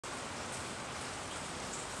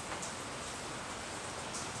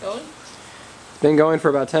Going? Been going for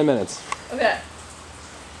about 10 minutes. Okay.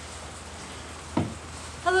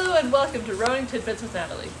 Hello and welcome to Rowing Tidbits with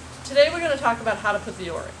Natalie. Today we're going to talk about how to put the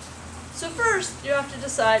oar in. So first, you have to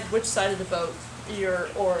decide which side of the boat your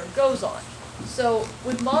oar goes on. So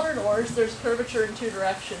with modern oars, there's curvature in two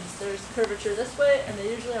directions. There's curvature this way, and they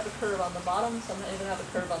usually have a curve on the bottom. Some even have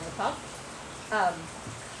a curve on the top.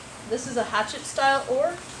 This is a hatchet style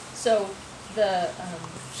oar, so the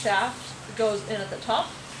shaft goes in at the top.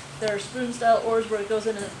 There are spoon style oars where it goes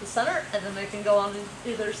in at the center, and then they can go on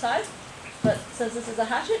either side. But since this is a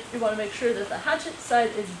hatchet, you want to make sure that the hatchet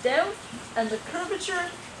side is down and the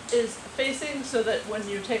curvature is facing so that when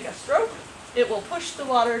you take a stroke, it will push the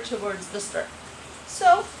water towards the stern.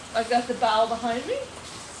 So I've got the bow behind me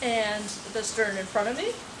and the stern in front of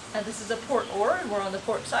me, and this is a port oar and we're on the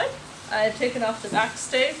port side. I have taken off the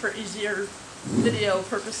backstay for easier video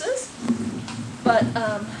purposes, but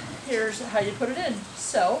here's how you put it in.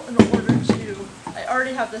 So in order to, I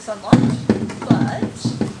already have this unlocked,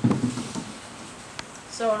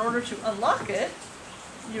 so in order to unlock it,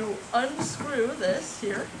 you unscrew this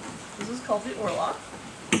here. This is called the oarlock.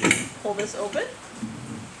 Pull this open,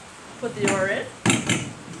 put the oar in,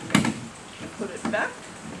 put it back,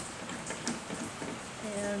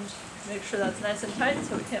 and make sure that's nice and tight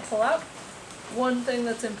so it can't pull out. One thing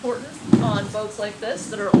that's important on boats like this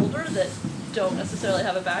that are older that don't necessarily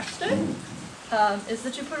have a backstay is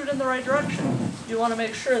that you put it in the right direction. You want to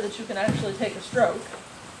make sure that you can actually take a stroke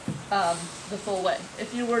the full way.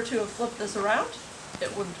 If you were to have flipped this around,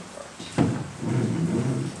 it wouldn't have worked.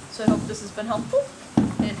 So I hope this has been helpful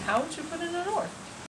in how to put in an oar.